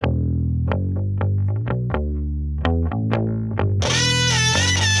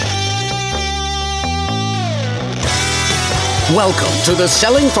Welcome to the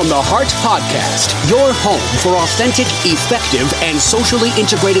Selling from the Heart podcast, your home for authentic, effective, and socially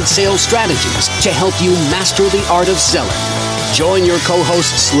integrated sales strategies to help you master the art of selling. Join your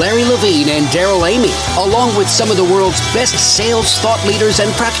co-hosts Larry Levine and Daryl Amy, along with some of the world's best sales thought leaders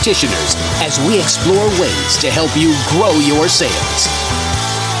and practitioners, as we explore ways to help you grow your sales.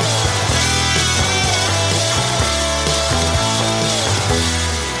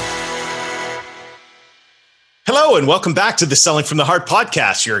 Hello and welcome back to the Selling from the Heart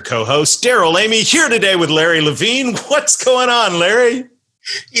podcast. Your co-host, Daryl Amy, here today with Larry Levine. What's going on, Larry?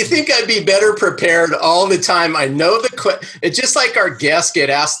 You think I'd be better prepared all the time? I know it's just like our guests get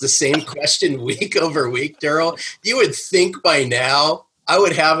asked the same question week over week, Daryl. You would think by now I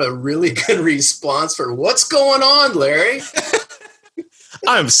would have a really good response for what's going on, Larry.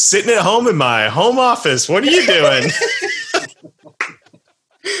 I'm sitting at home in my home office. What are you doing?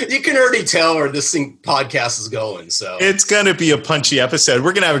 You can already tell where this podcast is going. So it's going to be a punchy episode.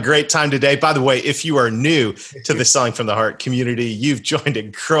 We're going to have a great time today. By the way, if you are new to the Selling from the Heart community, you've joined a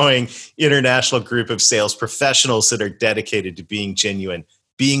growing international group of sales professionals that are dedicated to being genuine,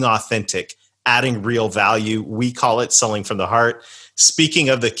 being authentic, adding real value. We call it Selling from the Heart. Speaking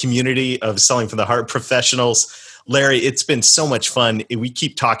of the community of Selling from the Heart professionals, Larry, it's been so much fun. We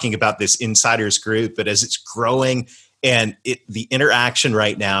keep talking about this insiders group, but as it's growing, and the interaction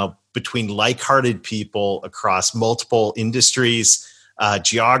right now between like-hearted people across multiple industries,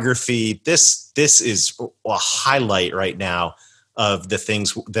 geography, this is a highlight right now of the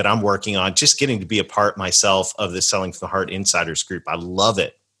things that I'm working on, just getting to be a part myself of the Selling from the Heart Insiders Group. I love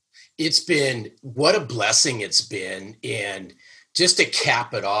it. It's been, what a blessing it's been. And just to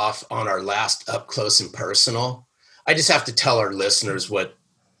cap it off on our last Up Close and Personal, I just have to tell our listeners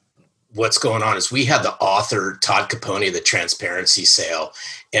what's going on is we had the author, Todd Capone, of the Transparency Sale.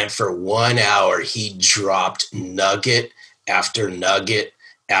 And for 1 hour, he dropped nugget after nugget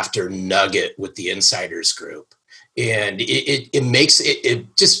after nugget with the Insiders Group. And it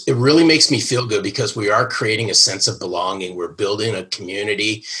really makes me feel good because we are creating a sense of belonging. We're building a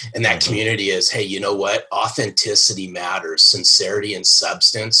community, and that community is, hey, you know what? Authenticity matters, sincerity and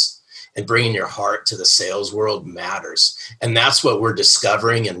substance. And bringing your heart to the sales world matters. And that's what we're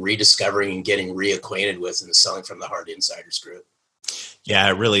discovering and rediscovering and getting reacquainted with in the Selling from the Heart Insiders Group. Yeah,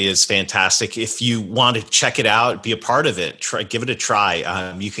 it really is fantastic. If you want to check it out, be a part of it, give it a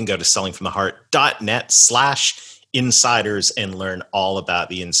try. You can go to sellingfromtheheart.net/insiders and learn all about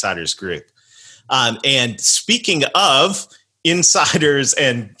the Insiders Group. And speaking of insiders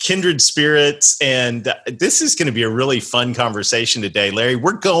and kindred spirits, and this is going to be a really fun conversation today, Larry.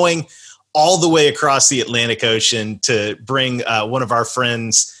 We're going all the way across the Atlantic Ocean to bring one of our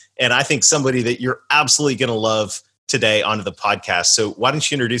friends, and I think somebody that you're absolutely going to love today onto the podcast. So why don't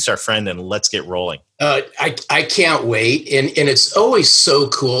you introduce our friend and let's get rolling. I can't wait. And it's always so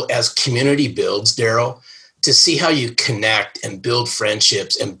cool as community builds, Daryl, to see how you connect and build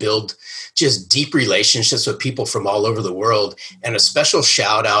friendships and build just deep relationships with people from all over the world. And a special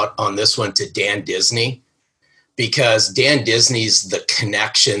shout out on this one to Dan Disney, because Dan Disney's the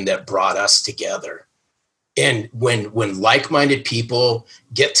connection that brought us together. And when like-minded people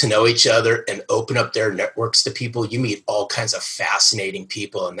get to know each other and open up their networks to people, you meet all kinds of fascinating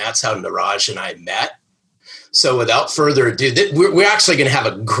people. And that's how Niraj and I met. So without further ado, we're actually going to have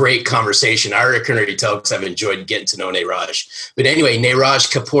a great conversation. I can already tell because I've enjoyed getting to know Niraj. But anyway, Niraj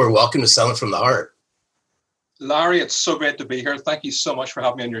Kapoor, welcome to Selling from the Heart. Larry, it's so great to be here. Thank you so much for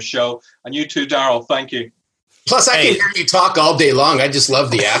having me on your show. And you too, Daryl. Thank you. Plus, I can hear you talk all day long. I just love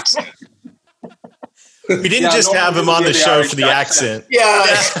the accent. We didn't just have him on the show Irish for the accent. Yeah.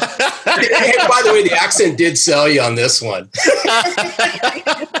 Hey, by the way, the accent did sell you on this one.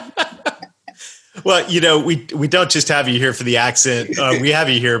 Well, you know, we don't just have you here for the accent. We have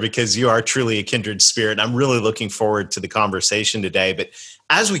you here because you are truly a kindred spirit. And I'm really looking forward to the conversation today. But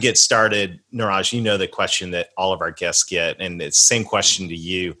as we get started, Niraj, you know the question that all of our guests get, and it's the same question to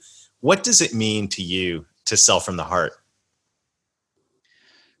you. What does it mean to you to sell from the heart?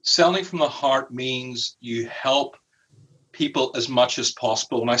 Selling from the heart means you help people as much as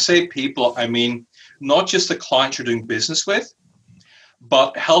possible. When I say people, I mean not just the clients you're doing business with,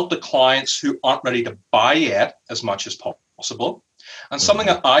 but help the clients who aren't ready to buy yet as much as possible. And something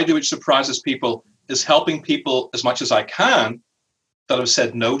that I do which surprises people is helping people as much as I can that have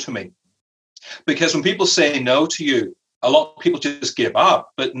said no to me. Because when people say no to you, a lot of people just give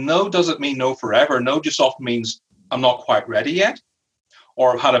up. But no doesn't mean no forever. No just often means I'm not quite ready yet,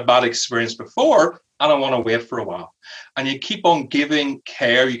 or I've had a bad experience before and I want to wait for a while. And you keep on giving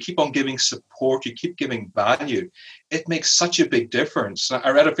care, you keep on giving support, you keep giving value. It makes such a big difference. I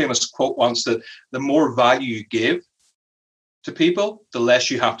read a famous quote once that the more value you give, to people, the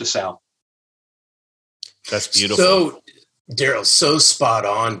less you have to sell. That's beautiful. So, Daryl, so spot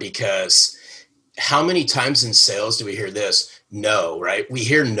on, because how many times in sales do we hear this? No, right? We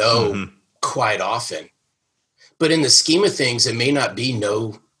hear no quite often. But in the scheme of things, it may not be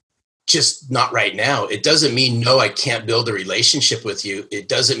no, just not right now. It doesn't mean no, I can't build a relationship with you. It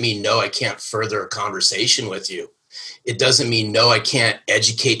doesn't mean no, I can't further a conversation with you. It doesn't mean no, I can't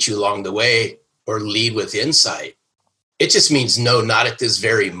educate you along the way or lead with insight. It just means no, not at this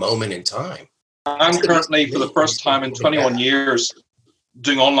very moment in time. I'm currently, for the first time in 21 years,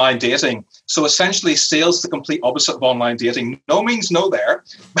 doing online dating. So essentially, sales is the complete opposite of online dating. No means no there,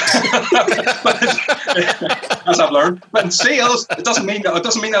 as I've learned. But in sales, it doesn't mean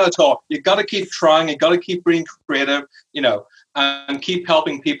that at all. You got to keep trying. You got to keep being creative, and keep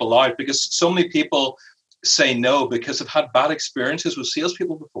helping people out, because so many people say no because they've had bad experiences with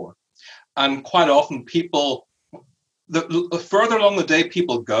salespeople before, and quite often people, the further along the day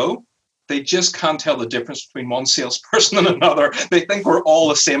people go, they just can't tell the difference between one salesperson and another. They think we're all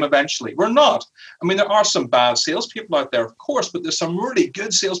the same eventually. We're not. I mean, there are some bad salespeople out there, of course, but there's some really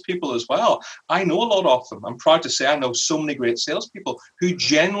good salespeople as well. I know a lot of them. I'm proud to say I know so many great salespeople who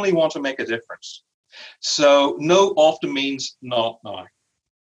genuinely want to make a difference. So no often means not now.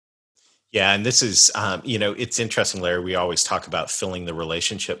 Yeah, and this is, it's interesting, Larry. We always talk about filling the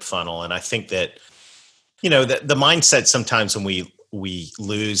relationship funnel. And I think that, the mindset sometimes when we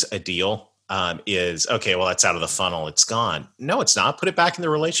lose a deal is, okay, well, that's out of the funnel. It's gone. No, it's not. Put it back in the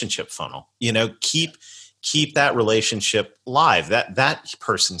relationship funnel. Keep that relationship live. That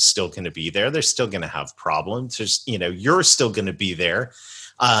person's still going to be there. They're still going to have problems. There's, you're still going to be there.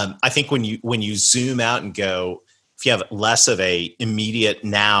 I think when you zoom out and go, if you have less of a immediate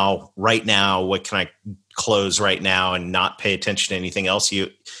right now, what can I close right now and not pay attention to anything else? You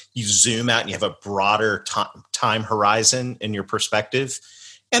zoom out and you have a broader time horizon in your perspective.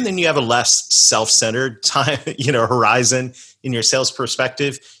 And then you have a less self-centered time, horizon in your sales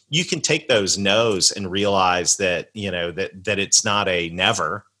perspective. You can take those no's and realize that, that it's not a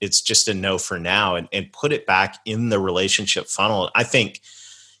never, it's just a no for now, and put it back in the relationship funnel. I think,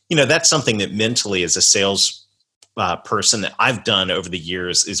 that's something that mentally as a sales person that I've done over the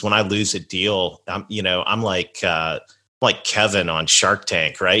years is when I lose a deal, I'm like Kevin on Shark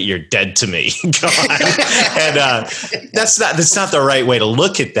Tank, right? You're dead to me. And that's not the right way to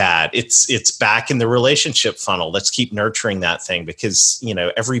look at that. It's back in the relationship funnel. Let's keep nurturing that thing, because,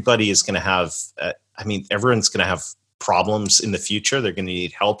 everybody is going to have, everyone's going to have problems in the future they're going to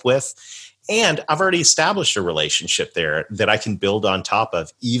need help with. And I've already established a relationship there that I can build on top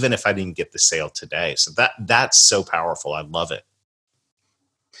of, even if I didn't get the sale today. So that's so powerful. I love it.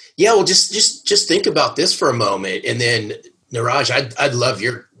 Yeah, well, just think about this for a moment, and then Niraj, I'd love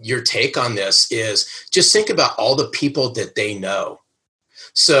your take on this. Is just think about all the people that they know.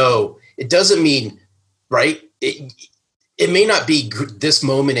 So it doesn't mean, right? It may not be this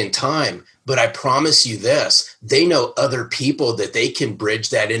moment in time, but I promise you this, they know other people that they can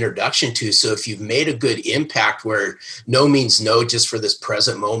bridge that introduction to. So if you've made a good impact where no means no just for this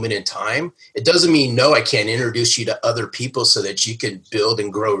present moment in time, it doesn't mean no, I can't introduce you to other people so that you can build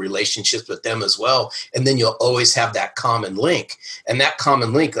and grow relationships with them as well. And then you'll always have that common link. And that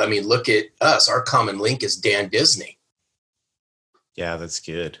common link, look at us. Our common link is Dan Disney. Yeah, that's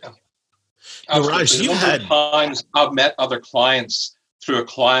good. Raj, you had times I've met other clients through a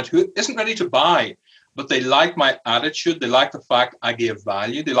client who isn't ready to buy, but they like my attitude. They like the fact I gave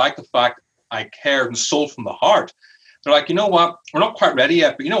value. They like the fact I cared and sold from the heart. They're like, you know what? We're not quite ready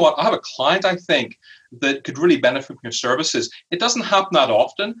yet, but you know what? I have a client, I think, that could really benefit from your services. It doesn't happen that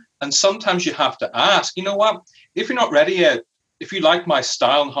often. And sometimes you have to ask, you know what? If you're not ready yet, if you like my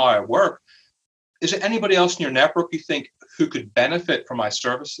style and how I work, is there anybody else in your network you think who could benefit from my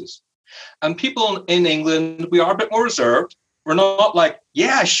services? And people in England, we are a bit more reserved. We're not like,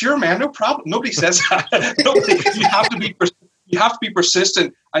 yeah, sure, man, no problem. Nobody says that. You have to be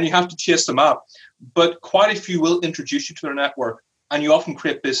persistent, and you have to chase them up. But quite a few will introduce you to their network, and you often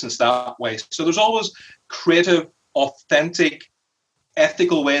create business that way. So there's always creative, authentic,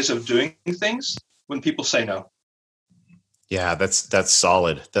 ethical ways of doing things when people say no. Yeah, that's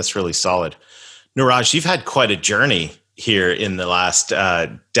solid. That's really solid. Niraj, you've had quite a journey here in the last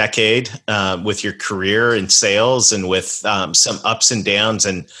decade with your career in sales and with some ups and downs.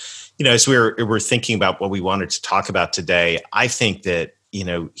 And, as we're thinking about what we wanted to talk about today, I think that,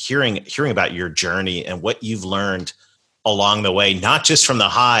 hearing about your journey and what you've learned along the way, not just from the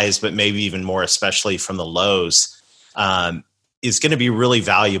highs, but maybe even more, especially from the lows, is going to be really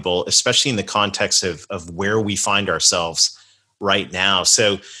valuable, especially in the context of where we find ourselves right now.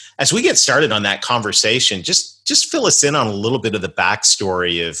 So As we get started on that conversation, just fill us in on a little bit of the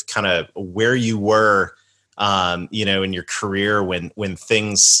backstory of kind of where you were, in your career when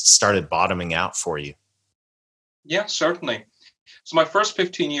things started bottoming out for you. Yeah, certainly. So my first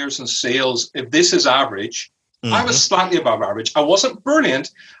 15 years in sales, if this is average, I was slightly above average. I wasn't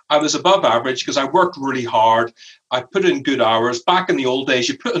brilliant. I was above average because I worked really hard. I put in good hours. Back in the old days,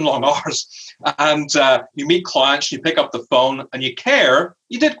 you put in long hours, and you meet clients, you pick up the phone, and you care.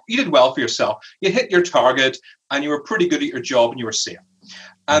 You did well for yourself. You hit your target, and you were pretty good at your job, and you were safe.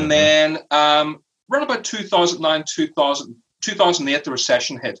 And then around about 2009, 2008, the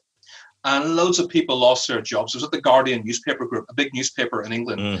recession hit. And loads of people lost their jobs. It was at the Guardian newspaper group, a big newspaper in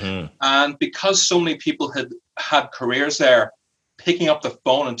England. And because so many people had careers there, picking up the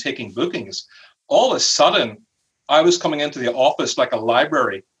phone and taking bookings, all of a sudden, I was coming into the office like a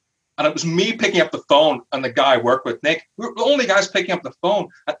library. And it was me picking up the phone and the guy I worked with, Nick. We were the only guys picking up the phone.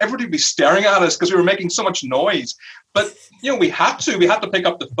 And everybody would be staring at us because we were making so much noise. But, we had to pick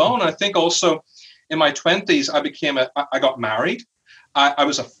up the phone. And I think also in my 20s, I got married. I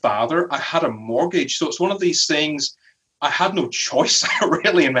was a father. I had a mortgage. So it's one of these things, I had no choice,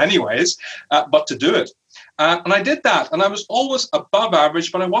 really, in many ways, but to do it. And I did that. And I was always above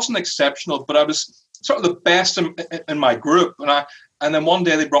average, but I wasn't exceptional. But I was sort of the best in my group. And then one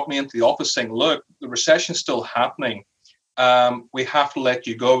day they brought me into the office saying, look, the recession's still happening. We have to let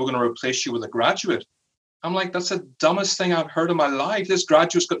you go. We're going to replace you with a graduate. I'm like, that's the dumbest thing I've heard in my life. This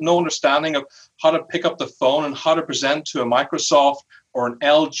graduate's got no understanding of how to pick up the phone and how to present to a Microsoft or an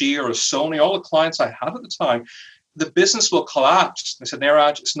LG or a Sony, all the clients I had at the time. The business will collapse. They said,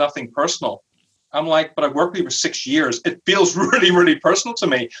 Neeraj, it's nothing personal. I'm like, but I've worked with you for 6 years. It feels really, really personal to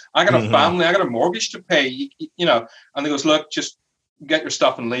me. I got a family, I got a mortgage to pay, And they goes, look, just get your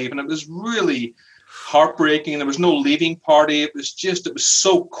stuff and leave. And it was really heartbreaking. There was no leaving party. It was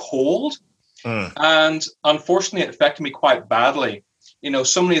so cold. And unfortunately, it affected me quite badly.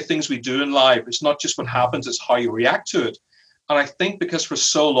 So many things we do in life, it's not just what happens, it's how you react to it. And I think because for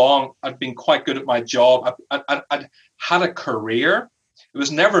so long, I'd been quite good at my job. I'd had a career. It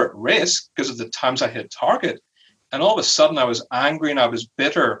was never at risk because of the times I hit target. And all of a sudden, I was angry and I was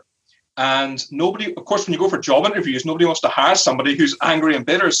bitter. And nobody, of course, when you go for job interviews, nobody wants to hire somebody who's angry and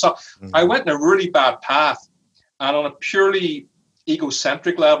bitter. So I went in a really bad path. And on a purely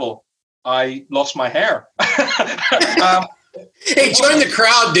egocentric level, I lost my hair. Hey, join the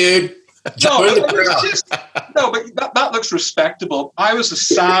crowd, dude. But that looks respectable. I was a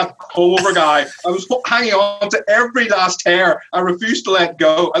sad comb-over guy. I was hanging on to every last hair. I refused to let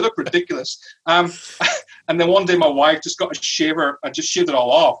go. I looked ridiculous. And then one day my wife just got a shaver. I just shaved it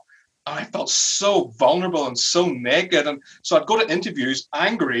all off. And I felt so vulnerable and so naked. And so I'd go to interviews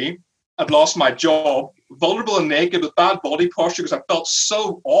angry. I'd lost my job, vulnerable and naked with bad body posture because I felt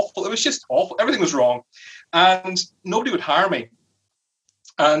so awful. It was just awful. Everything was wrong. And nobody would hire me.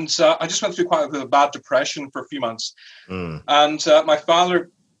 And I just went through quite a bad depression for a few months. And my father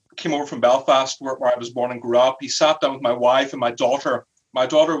came over from Belfast, where I was born and grew up. He sat down with my wife and my daughter. My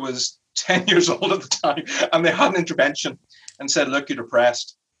daughter was 10 years old at the time. And they had an intervention and said, look, you're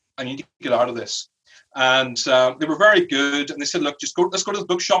depressed. I need to get out of this. And they were very good. And they said, look, let's go to the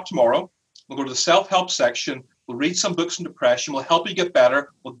bookshop tomorrow. We'll go to the self-help section. We'll read some books on depression. We'll help you get better.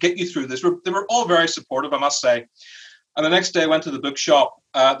 We'll get you through this. They were all very supportive, I must say. And the next day I went to the bookshop,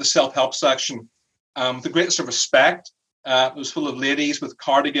 the self-help section, with the greatest of respect. It was full of ladies with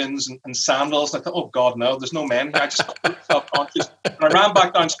cardigans and sandals. And I thought, oh, God, no, there's no men here. I just got self-conscious. And I ran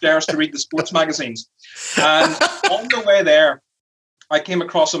back downstairs to read the sports magazines. And on the way there, I came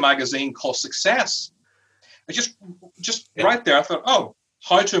across a magazine called Success. I just right there, I thought, oh,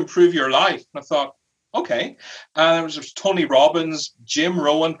 how to improve your life. And I thought, okay. And there was Tony Robbins, Jim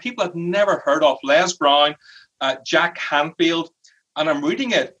Rohn, people I'd never heard of, Les Brown, Jack Canfield. And I'm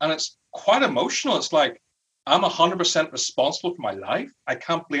reading it, and it's quite emotional. It's like, I'm 100% responsible for my life. I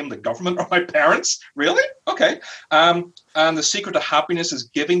can't blame the government or my parents. Really? Okay. And the secret to happiness is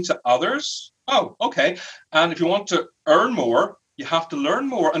giving to others. Oh, okay. And if you want to earn more, you have to learn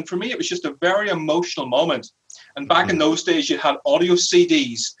more. And for me, it was just a very emotional moment. And back in those days, you had audio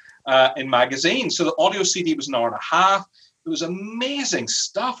CDs in magazines. So the audio CD was an hour and a half. It was amazing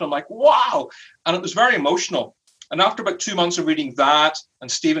stuff. And I'm like, wow. And it was very emotional. And after about 2 months of reading that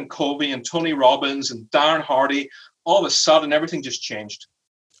and Stephen Covey and Tony Robbins and Darren Hardy, all of a sudden, everything just changed.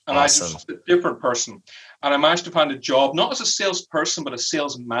 And awesome. I just was a different person. And I managed to find a job, not as a salesperson, but a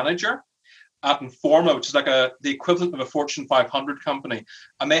sales manager at Informa, which is like the equivalent of a Fortune 500 company.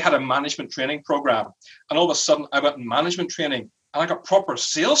 And they had a management training program. And all of a sudden, I went in management training and I got proper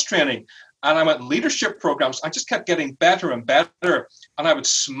sales training. And I went leadership programs. I just kept getting better and better. And I would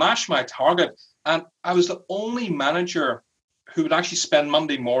smash my target. And I was the only manager who would actually spend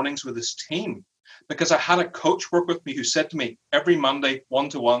Monday mornings with his team, because I had a coach work with me who said to me, every Monday,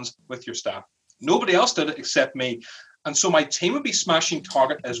 one-to-ones with your staff. Nobody else did it except me. And so my team would be smashing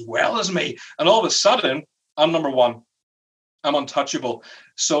target as well as me. And all of a sudden, I'm number one. I'm untouchable.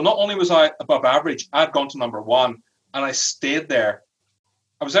 So not only was I above average, I'd gone to number one, and I stayed there.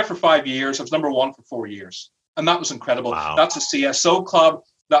 I was there for 5 years. I was number one for 4 years. And that was incredible. Wow. That's a CSO club.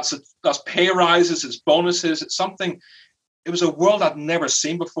 That's pay rises. It's bonuses. It's something. It was a world I'd never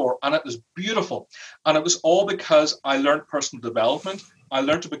seen before, and it was beautiful. And it was all because I learned personal development. I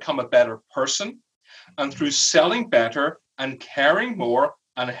learned to become a better person. And through selling better and caring more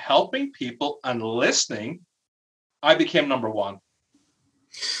and helping people and listening, I became number one.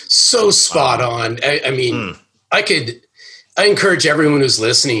 So spot on. I mean, I encourage everyone who's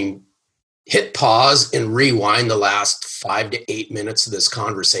listening, hit pause and rewind the last 5 to 8 minutes of this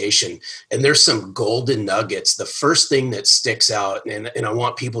conversation. And there's some golden nuggets. The first thing that sticks out, and I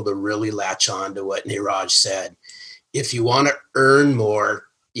want people to really latch on to what Neeraj said. If you want to earn more,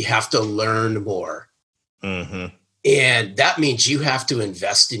 you have to learn more. Mm-hmm. And that means you have to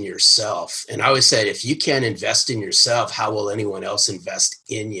invest in yourself. And I always said, if you can't invest in yourself, how will anyone else invest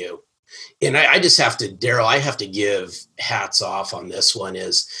in you? And I just have to, Daryl, I have to give hats off on this one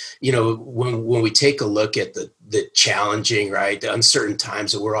is, you know, when we take a look at the challenging, right, the uncertain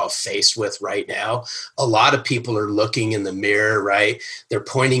times that we're all faced with right now, a lot of people are looking in the mirror, right? They're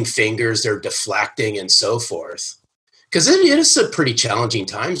pointing fingers, they're deflecting and so forth. Because it is some pretty challenging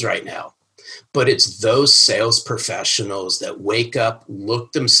times right now. But it's those sales professionals that wake up,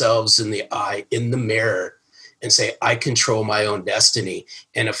 look themselves in the eye, in the mirror, and say, I control my own destiny.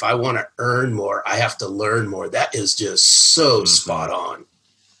 And if I want to earn more, I have to learn more. That is just so spot on.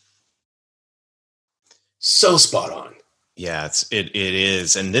 So spot on. Yeah, it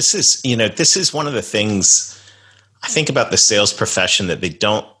is. And this is one of the things I think about the sales profession that they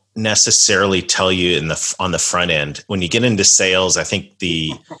don't necessarily tell you on the front end. When you get into sales, I think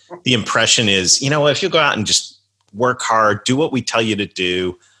the impression is, if you go out and just work hard, do what we tell you to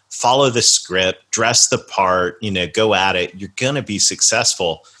do, follow the script, dress the part, go at it, you're going to be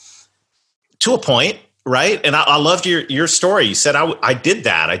successful to a point, right? And I loved your story. You said, I did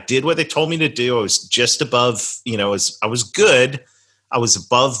that. I did what they told me to do. I was just above, I was good. I was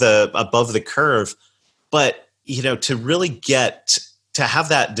above the curve, but, to really get to have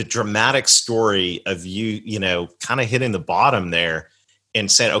the dramatic story of you, kind of hitting the bottom there and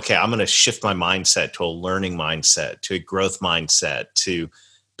saying, okay, I'm going to shift my mindset to a learning mindset, to a growth mindset, to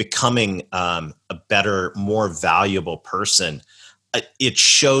becoming a better, more valuable person. It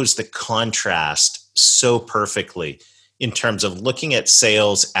shows the contrast so perfectly in terms of looking at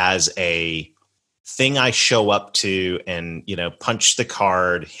sales as a thing I show up to and, punch the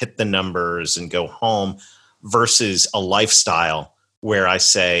card, hit the numbers and go home, versus a lifestyle where I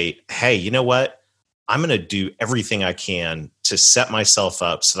say, hey, you know what? I'm going to do everything I can to set myself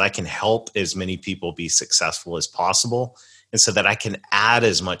up so that I can help as many people be successful as possible, and so that I can add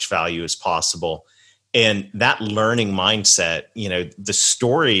as much value as possible. And that learning mindset, the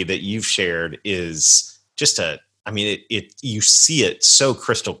story that you've shared is just you see it so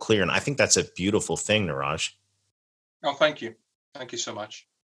crystal clear. And I think that's a beautiful thing, Neeraj. Oh, thank you. Thank you so much.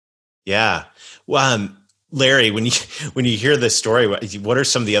 Yeah. Well, Larry, when you hear this story, what are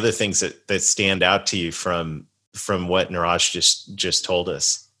some of the other things that stand out to you from what Neeraj just told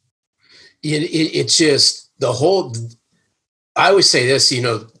us? It's just the whole. I always say this,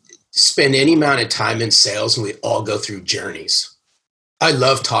 spend any amount of time in sales, and we all go through journeys. I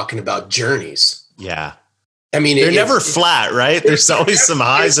love talking about journeys. Yeah, I mean, they're never flat, right? There's always some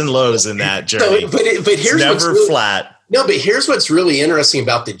highs and lows in that journey. But here's it's never flat. No, but here's what's really interesting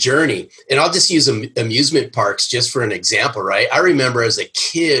about the journey. And I'll just use amusement parks just for an example, right? I remember as a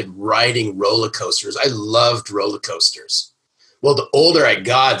kid riding roller coasters. I loved roller coasters. Well, the older I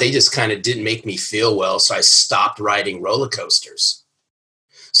got, they just kind of didn't make me feel well. So I stopped riding roller coasters.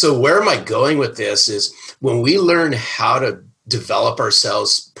 So where am I going with this is when we learn how to develop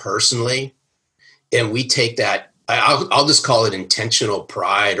ourselves personally, and we take that, I'll just call it intentional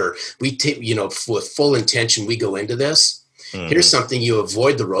pride, or we take, with full intention, we go into this. Mm-hmm. Here's something: you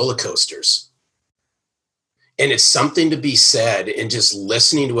avoid the roller coasters. And it's something to be said, and just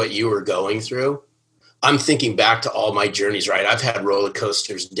listening to what you were going through. I'm thinking back to all my journeys, right? I've had roller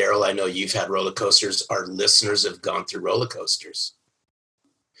coasters. Daryl, I know you've had roller coasters. Our listeners have gone through roller coasters.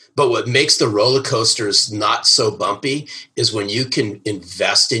 But what makes the roller coasters not so bumpy is when you can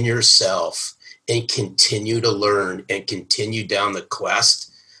invest in yourself and continue to learn and continue down the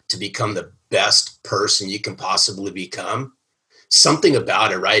quest to become the best person you can possibly become, something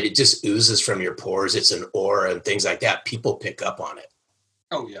about it, right? It just oozes from your pores. It's an aura and things like that. People pick up on it.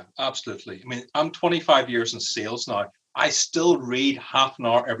 Oh, yeah, absolutely. I mean, I'm 25 years in sales now. I still read half an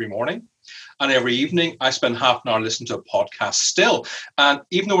hour every morning. And every evening, I spend half an hour listening to a podcast still. And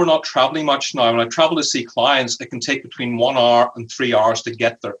even though we're not traveling much now, when I travel to see clients, it can take between 1 hour and 3 hours to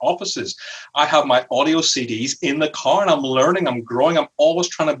get to their offices. I have my audio CDs in the car, and I'm learning, I'm growing. I'm always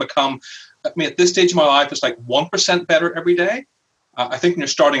trying to become, I mean, at this stage of my life, it's like 1% better every day. I think when you're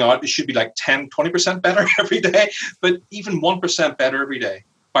starting out, it should be like 10, 20% better every day, but even 1% better every day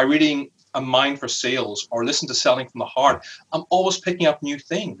by reading A Mind for Sales or listen to Selling from the Heart. I'm always picking up new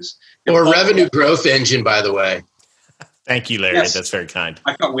things. Or Revenue Growth Engine, by the way. Thank you, Larry. Yes. That's very kind.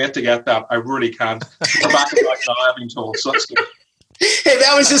 I can't wait to get that. I really can't. We're back to back now, I've been told, so that's good. Hey,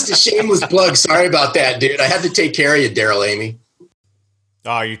 that was just a shameless plug. Sorry about that, dude. I had to take care of you, Daryl Amy.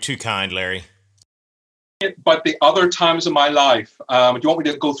 Oh, you're too kind, Larry. But the other times in my life, do you want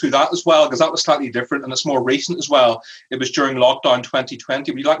me to go through that as well? Because that was slightly different and it's more recent as well. It was during lockdown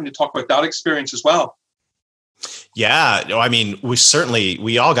 2020. Would you like me to talk about that experience as well? Yeah. I mean,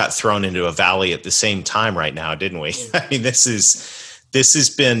 we all got thrown into a valley at the same time right now, didn't we? I mean, this has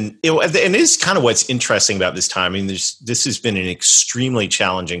been, and it is kind of what's interesting about this time. I mean, this has been an extremely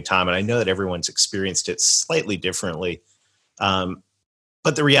challenging time. And I know that everyone's experienced it slightly differently.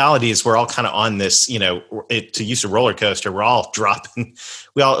 But the reality is we're all kind of on this, to use a roller coaster, we're all dropping,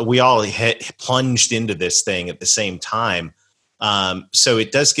 we all plunged into this thing at the same time. So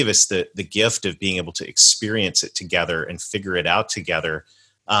it does give us the gift of being able to experience it together and figure it out together.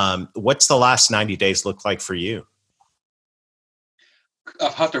 What's the last 90 days look like for you?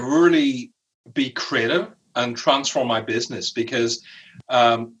 I've had to really be creative and transform my business because,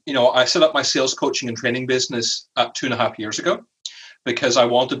 I set up my sales coaching and training business 2.5 years ago. Because I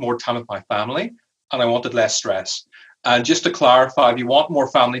wanted more time with my family and I wanted less stress. And just to clarify, if you want more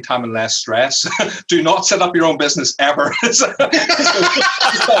family time and less stress, do not set up your own business ever. Please don't.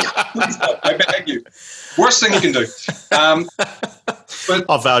 I beg you. Worst thing you can do. But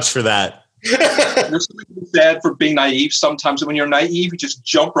I'll vouch for that. There's something to be said for being naive sometimes. And when you're naive, you just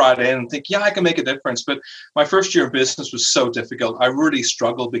jump right in and think, yeah, I can make a difference. But my first year of business was so difficult. I really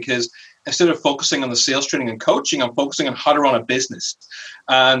struggled because instead of focusing on the sales training and coaching, I'm focusing on how to run a business.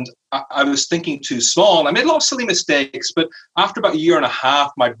 And I was thinking too small. And I made a lot of silly mistakes. But after about 1.5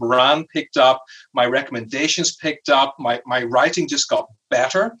 years, my brand picked up, my recommendations picked up, my writing just got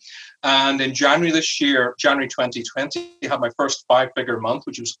better. And in January this year, January 2020, I had my first 5-figure month,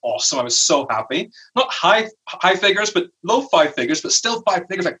 which was awesome. I was so happy. Not high figures, but low 5 figures, but still 5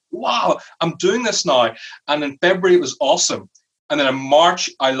 figures. Like, wow, I'm doing this now. And in February, it was awesome. And then in March,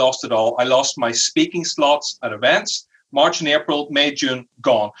 I lost it all. I lost my speaking slots at events. March and April, May, June,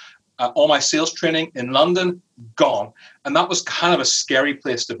 gone. All my sales training in London, gone. And that was kind of a scary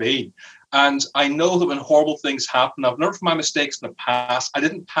place to be. And I know that when horrible things happen, I've learned from my mistakes in the past. I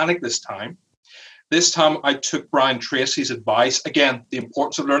didn't panic this time. This time I took Brian Tracy's advice. Again, the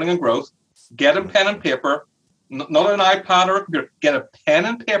importance of learning and growth. Get a pen and paper, not an iPad or a computer. Get a pen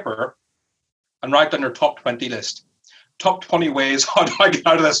and paper and write down your top 20 list. Top 20 ways, how do I get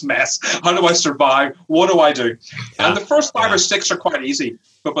out of this mess? How do I survive? What do I do? Yeah. And the first 5 or 6 are quite easy.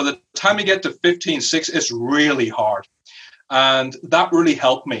 But by the time you get to 15, 6, it's really hard. And that really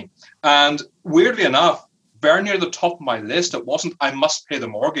helped me. And weirdly enough, very near the top of my list, it wasn't, I must pay the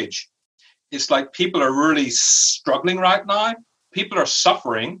mortgage. It's like people are really struggling right now. People are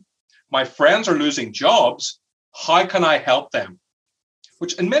suffering. My friends are losing jobs. How can I help them?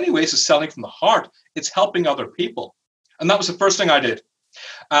 Which in many ways is selling from the heart. It's helping other people. And that was the first thing I did.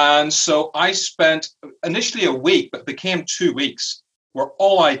 And so I spent initially a week, but it became 2 weeks, where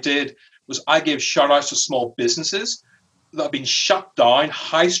all I did was I gave shout outs to small businesses that have been shut down,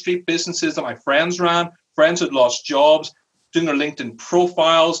 high street businesses that my friends ran, friends who'd lost jobs, doing their LinkedIn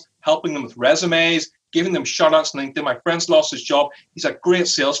profiles, helping them with resumes, giving them shout outs on LinkedIn. My friend's lost his job. He's a great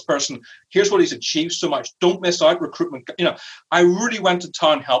salesperson. Here's what he's achieved so much. Don't miss out recruitment. I really went to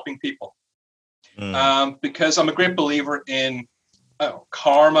town helping people because I'm a great believer in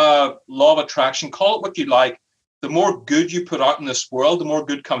karma, law of attraction, call it what you like. The more good you put out in this world, the more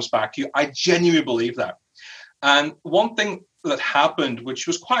good comes back to you. I genuinely believe that. And one thing that happened, which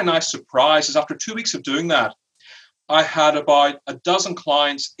was quite a nice surprise, is after 2 weeks of doing that, I had about a dozen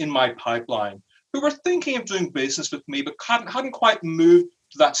clients in my pipeline who were thinking of doing business with me, but hadn't quite moved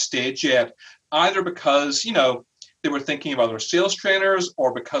to that stage yet, either because, they were thinking of other sales trainers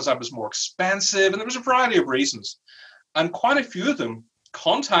or because I was more expensive. And there was a variety of reasons. And quite a few of them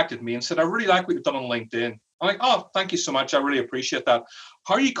contacted me and said, I really like what you've done on LinkedIn. I'm like, oh, thank you so much. I really appreciate that.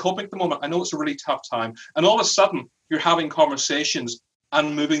 How are you coping at the moment? I know it's a really tough time. And all of a sudden, you're having conversations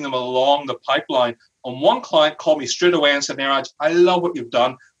and moving them along the pipeline. And one client called me straight away and said, Neeraj, I love what you've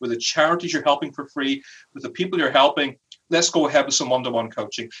done with the charities you're helping for free, with the people you're helping. Let's go ahead with some one-to-one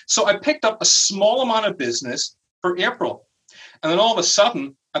coaching. So I picked up a small amount of business for April. And then all of a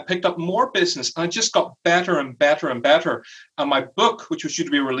sudden, I picked up more business, and I just got better and better and better. And my book, which was due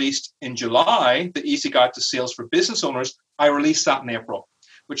to be released in July, The Easy Guide to Sales for Business Owners, I released that in April,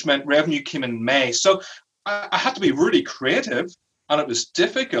 which meant revenue came in May. So I had to be really creative, and it was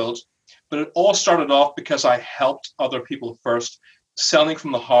difficult, but it all started off because I helped other people first. Selling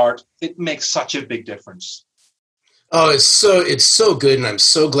from the heart, it makes such a big difference. Oh, it's so good, and I'm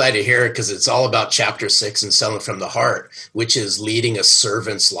so glad to hear it, because it's all about Chapter 6 and selling from the heart, which is leading a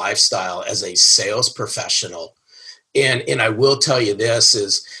servant's lifestyle as a sales professional. And I will tell you this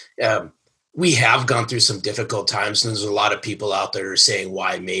is we have gone through some difficult times, and there's a lot of people out there who are saying,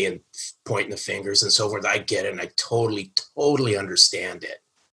 why me, and pointing the fingers and so forth. I get it, and I totally understand it.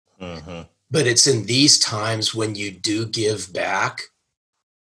 Mm-hmm. But it's in these times when you do give back,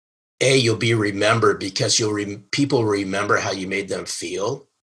 you'll be remembered, because people remember how you made them feel.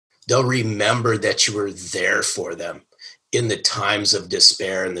 They'll remember that you were there for them in the times of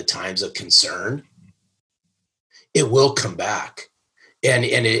despair and the times of concern. It will come back. And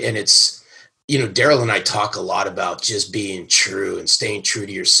it's, Daryl and I talk a lot about just being true and staying true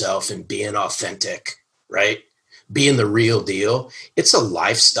to yourself and being authentic, right? Being the real deal. It's a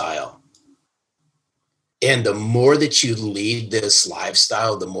lifestyle. And the more that you lead this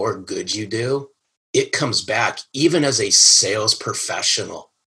lifestyle, the more good you do, it comes back. Even as a sales professional,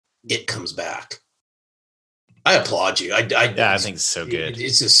 it comes back. I applaud you. I think it's so good.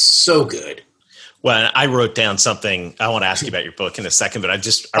 It's just so good. Well, I wrote down something. I want to ask you about your book in a second, but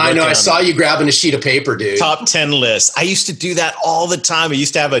I saw you grabbing a sheet of paper, dude. Top 10 lists. I used to do that all the time. I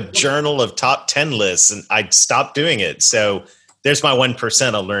used to have a journal of top 10 lists, and I stopped doing it. So there's my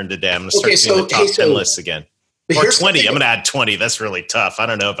 1% I learned today. I'm going to start doing the top 10 lists again. Or 20. I'm going to add 20. That's really tough. I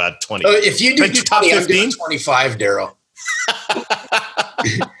don't know about 20. If you do 20, I'm doing 25, Daryl.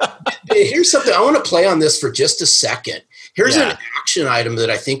 Here's something. I want to play on this for just a second. Here's an action item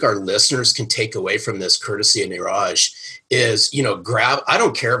that I think our listeners can take away from this, courtesy of Neeraj, is, grab, I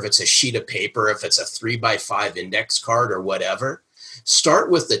don't care if it's a sheet of paper, if it's a 3x5 index card or whatever.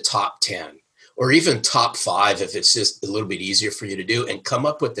 Start with the top 10. Or even top 5 if it's just a little bit easier for you to do, and come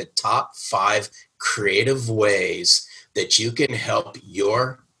up with the top 5 creative ways that you can help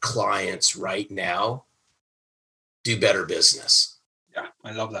your clients right now do better business. Yeah,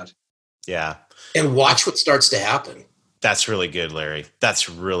 I love that. Yeah. And watch what starts to happen. That's really good, Larry. That's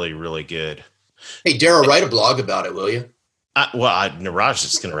really, really good. Hey, Daryl, write a blog about it, will you? Neeraj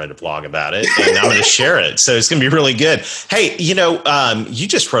is going to write a blog about it, and I'm going to share it. So it's going to be really good. Hey, you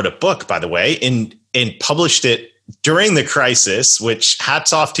just wrote a book, by the way, and published it during the crisis, which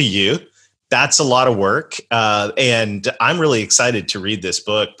hats off to you. That's a lot of work. And I'm really excited to read this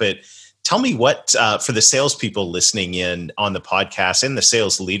book. But tell me what, for the salespeople listening in on the podcast and the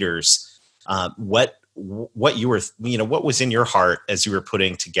sales leaders, what you were, what was in your heart as you were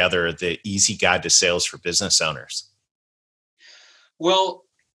putting together the Easy Guide to Sales for Business Owners? Well,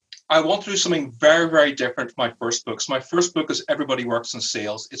 I want to do something very, very different from my first book. So my first book is Everybody Works in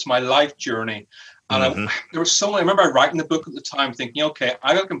Sales. It's my life journey. And there was I remember writing the book at the time thinking, okay,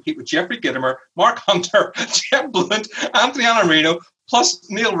 I got to compete with Jeffrey Gitomer, Mark Hunter, Jeb Blunt, Anthony Iannarino, plus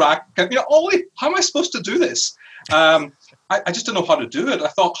Neil Rack. How am I supposed to do this? I just didn't know how to do it. I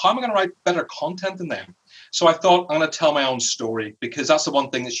thought, how am I going to write better content than them? So I thought, I'm going to tell my own story, because that's the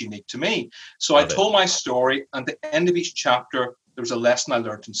one thing that's unique to me. So I told my story, and at the end of each chapter, there was a lesson I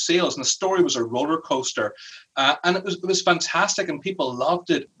learned in sales, and the story was a roller coaster, and it was fantastic, and people loved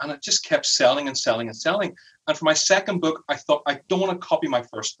it, and it just kept selling and selling and selling. And for my second book, I thought, I don't want to copy my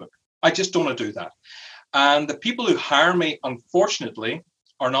first book. I just don't want to do that. And the people who hire me, unfortunately,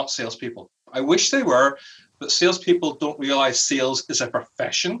 are not salespeople. I wish they were, but salespeople don't realize sales is a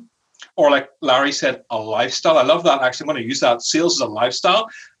profession, or like Larry said, a lifestyle. I love that. Actually, I'm going to use that. Sales is a lifestyle.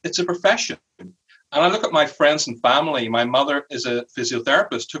 It's a profession. And I look at my friends and family. My mother is a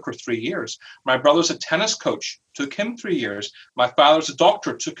physiotherapist, took her 3 years. My brother's a tennis coach, took him 3 years. My father's a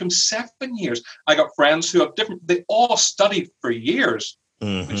doctor, took him 7 years. I got friends who have they all studied for years.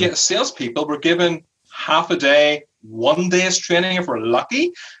 Mm-hmm. But yet salespeople were given half a day, 1 day's training if we're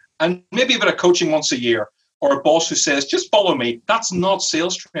lucky, and maybe a bit of coaching once a year. Or a boss who says, just follow me. That's not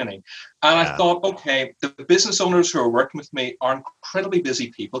sales training. And I thought, okay, the business owners who are working with me are incredibly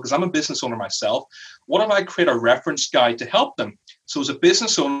busy people, because I'm a business owner myself. What if I create a reference guide to help them? So as a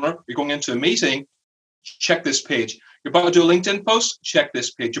business owner, you're going into a meeting, check this page. You're about to do a LinkedIn post, check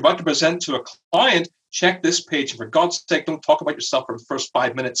this page. You're about to present to a client, check this page. And for God's sake, don't talk about yourself for the first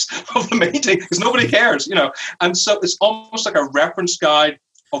 5 minutes of the meeting because nobody cares, And so it's almost like a reference guide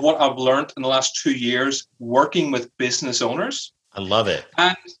of what I've learned in the last 2 years working with business owners. I love it.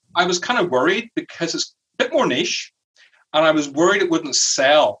 And I was kind of worried because it's a bit more niche, and I was worried it wouldn't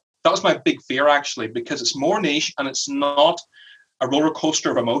sell. That was my big fear, actually, because it's more niche and it's not a roller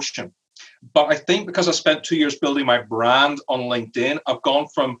coaster of emotion. But I think because I spent 2 years building my brand on LinkedIn, I've gone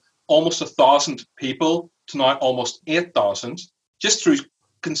from almost 1,000 people to now almost 8,000 just through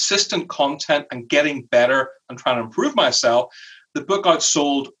consistent content and getting better and trying to improve myself. The book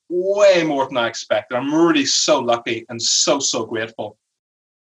outsold way more than I expected. I'm really so lucky and so grateful.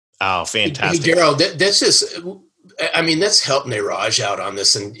 Oh, fantastic. Hey, Daryl, let's help Neeraj out on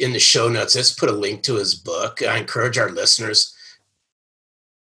this. And in the show notes, let's put a link to his book. I encourage our listeners,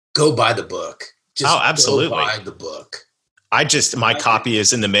 go buy the book. Absolutely. Go buy the book. My copy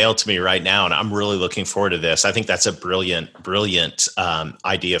is in the mail to me right now, and I'm really looking forward to this. I think that's a brilliant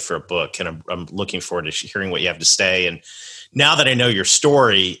idea for a book, and I'm looking forward to hearing what you have to say. And now that I know your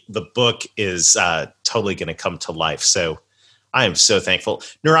story, the book is totally going to come to life. So I am so thankful.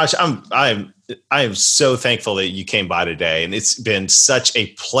 Neeraj, I am so thankful that you came by today, and it's been such a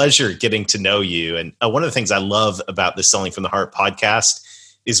pleasure getting to know you. And one of the things I love about the Selling from the Heart podcast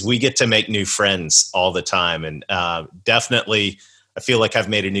is we get to make new friends all the time. And definitely, I feel like I've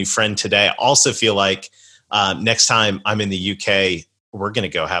made a new friend today. I also feel like next time I'm in the UK, we're going to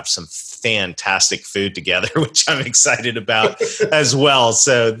go have some fantastic food together, which I'm excited about as well.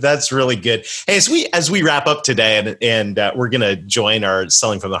 So that's really good. Hey, as we wrap up today, and we're going to join our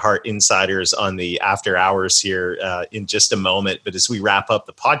Selling from the Heart insiders on the after hours here in just a moment. But as we wrap up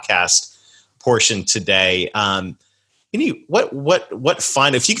the podcast portion today, what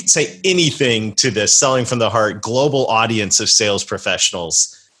final, if you could say anything to the Selling from the Heart global audience of sales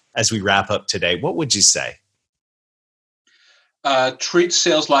professionals as we wrap up today, what would you say? Treat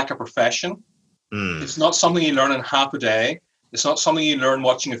sales like a profession. It's not something you learn in half a day. It's not something you learn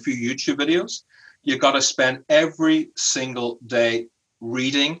watching a few YouTube videos. You've got to spend every single day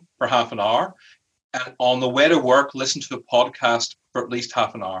reading for half an hour. And on the way to work, listen to a podcast for at least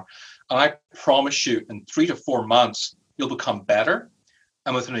half an hour. And I promise you, in 3 to 4 months, you'll become better.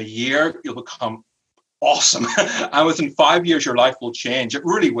 And within a year, you'll become awesome. And within 5 years, your life will change. It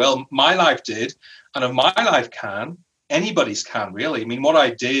really will. My life did. And if my life can, anybody's can, really. I mean, what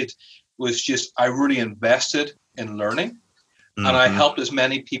I did was just, I really invested in learning, and I helped as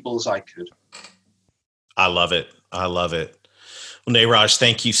many people as I could. I love it. Well, Neeraj,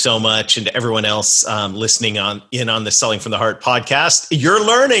 thank you so much. And to everyone else listening on the Selling from the Heart podcast, you're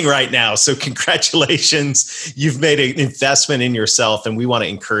learning right now. So congratulations. You've made an investment in yourself, and we want to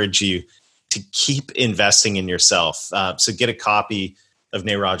encourage you to keep investing in yourself. So get a copy of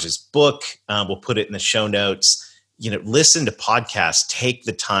Neeraj's book. We'll put it in the show notes. Listen to podcasts, take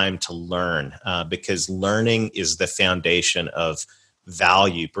the time to learn because learning is the foundation of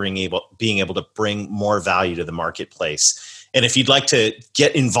value, being able to bring more value to the marketplace. And if you'd like to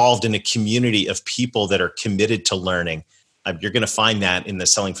get involved in a community of people that are committed to learning, you're going to find that in the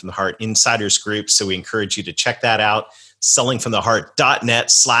Selling from the Heart Insiders group. So we encourage you to check that out,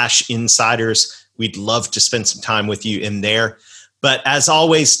 sellingfromtheheart.net/insiders. We'd love to spend some time with you in there. But as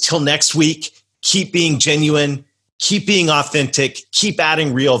always, till next week, keep being genuine, keep being authentic, keep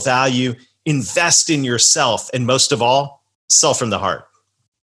adding real value, invest in yourself, and most of all, sell from the heart.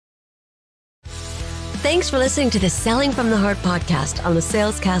 Thanks for listening to the Selling from the Heart podcast on the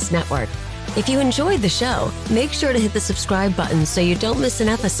Salescast Network. If you enjoyed the show, make sure to hit the subscribe button so you don't miss an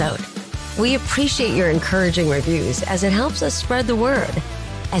episode. We appreciate your encouraging reviews as it helps us spread the word.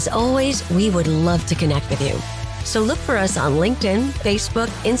 As always, we would love to connect with you. So look for us on LinkedIn, Facebook,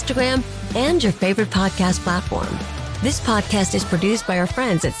 Instagram, and your favorite podcast platform. This podcast is produced by our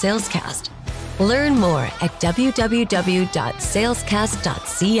friends at Salescast. Learn more at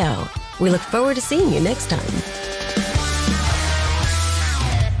www.salescast.co. We look forward to seeing you next time.